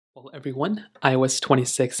Well, everyone, iOS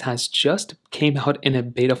 26 has just came out in a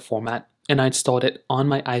beta format, and I installed it on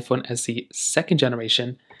my iPhone as the second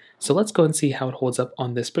generation. So let's go and see how it holds up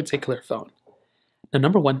on this particular phone. Now,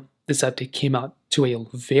 number one, this update came out to a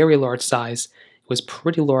very large size. It was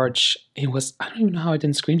pretty large. I don't even know how I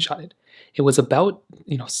didn't screenshot it. It was about,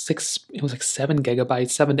 it was like 7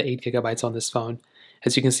 gigabytes, 7 to 8 gigabytes on this phone.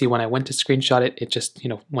 As you can see, when I went to screenshot it, it just,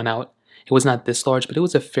 went out. It was not this large, but it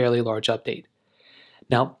was a fairly large update.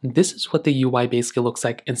 Now, this is what the UI basically looks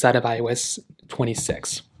like inside of iOS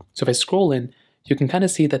 26. So if I scroll in, you can kind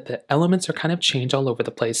of see that the elements are kind of changed all over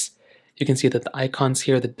the place. You can see that the icons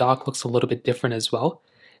here, the dock looks a little bit different as well.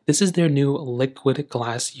 This is their new liquid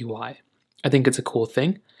glass UI. I think it's a cool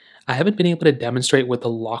thing. I haven't been able to demonstrate with the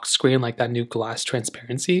lock screen like that new glass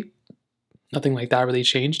transparency. Nothing like that really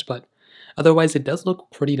changed, but otherwise it does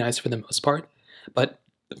look pretty nice for the most part. But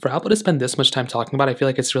for Apple to spend this much time talking about it, I feel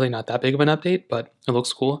like it's really not that big of an update, but it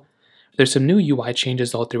looks cool. There's some new UI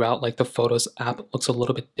changes all throughout, like the Photos app looks a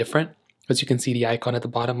little bit different. As you can see, the icon at the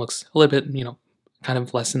bottom looks a little bit, kind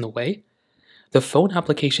of less in the way. The phone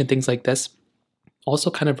application, things like this, also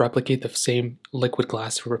kind of replicate the same liquid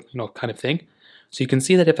glass, kind of thing. So you can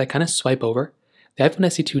see that if I kind of swipe over, the iPhone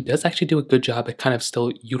SE2 does actually do a good job at kind of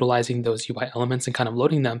still utilizing those UI elements and kind of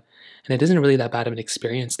loading them, and it isn't really that bad of an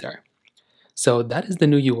experience there. So that is the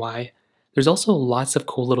new UI. There's also lots of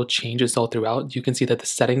cool little changes all throughout. You can see that the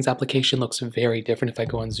settings application looks very different if I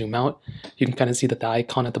go and zoom out. You can kind of see that the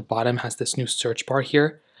icon at the bottom has this new search bar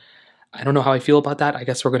here. I don't know how I feel about that. I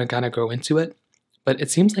guess we're going to kind of go into it. But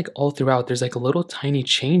it seems like all throughout there's like little tiny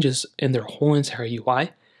changes in their whole entire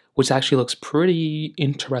UI, which actually looks pretty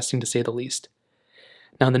interesting to say the least.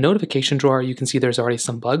 Now in the notification drawer, you can see there's already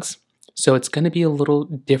some bugs. So it's going to be a little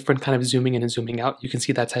different kind of zooming in and zooming out. You can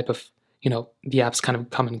see that type of, the apps kind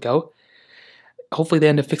of come and go. Hopefully they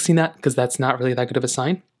end up fixing that because that's not really that good of a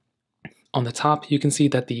sign. On the top, you can see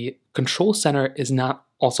that the control center is not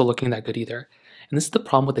also looking that good either. And this is the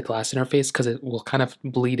problem with the glass interface because it will kind of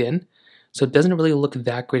bleed in. So it doesn't really look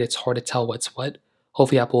that great. It's hard to tell what's what.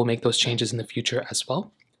 Hopefully Apple will make those changes in the future as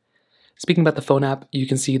well. Speaking about the phone app, you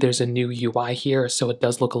can see there's a new UI here, so it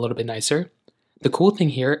does look a little bit nicer. The cool thing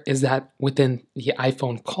here is that within the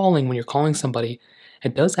iPhone calling, when you're calling somebody,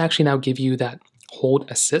 it does actually now give you that hold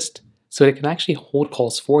assist. So it can actually hold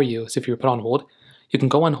calls for you. So if you're put on hold, you can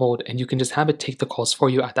go on hold and you can just have it take the calls for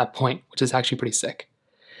you at that point, which is actually pretty sick.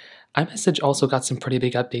 iMessage also got some pretty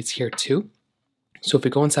big updates here too. So if we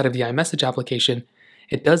go inside of the iMessage application,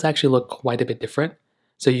 it does actually look quite a bit different.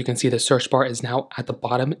 So you can see the search bar is now at the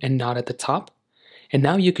bottom and not at the top. And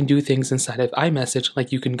now you can do things inside of iMessage,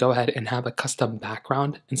 like you can go ahead and have a custom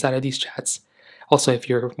background inside of these chats. Also, if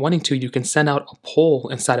you're wanting to, you can send out a poll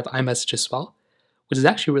inside of iMessage as well, which is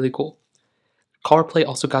actually really cool. CarPlay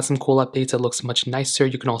also got some cool updates. It looks much nicer.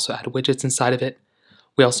 You can also add widgets inside of it.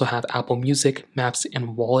 We also have Apple Music, Maps,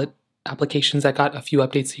 and Wallet applications that got a few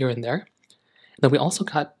updates here and there. And then we also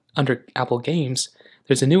got, under Apple Games,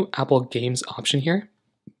 there's a new Apple Games option here.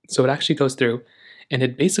 So it actually goes through and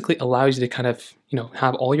it basically allows you to kind of,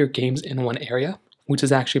 have all your games in one area, which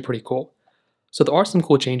is actually pretty cool. So there are some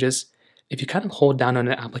cool changes. If you kind of hold down on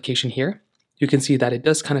an application here, you can see that it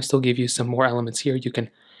does kind of still give you some more elements here. You can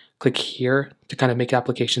click here to kind of make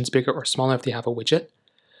applications bigger or smaller if they have a widget.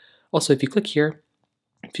 Also, if you click here,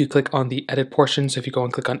 if you click on the edit portion, so if you go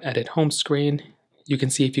and click on edit home screen, you can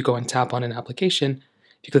see if you go and tap on an application,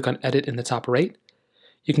 if you click on edit in the top right,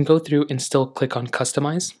 you can go through and still click on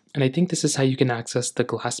customize. And I think this is how you can access the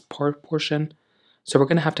glass part portion. So we're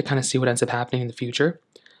going to have to kind of see what ends up happening in the future.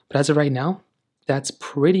 But as of right now, that's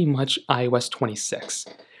pretty much iOS 26.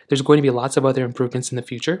 There's going to be lots of other improvements in the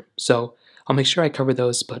future. So I'll make sure I cover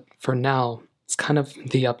those. But for now, it's kind of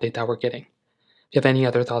the update that we're getting. If you have any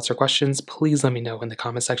other thoughts or questions, please let me know in the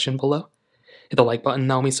comment section below. Hit the like button,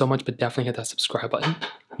 that will mean so much, but definitely hit that subscribe button.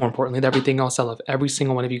 More importantly than everything else, I love every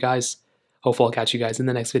single one of you guys. Hopefully I'll catch you guys in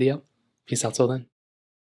the next video. Peace out till then.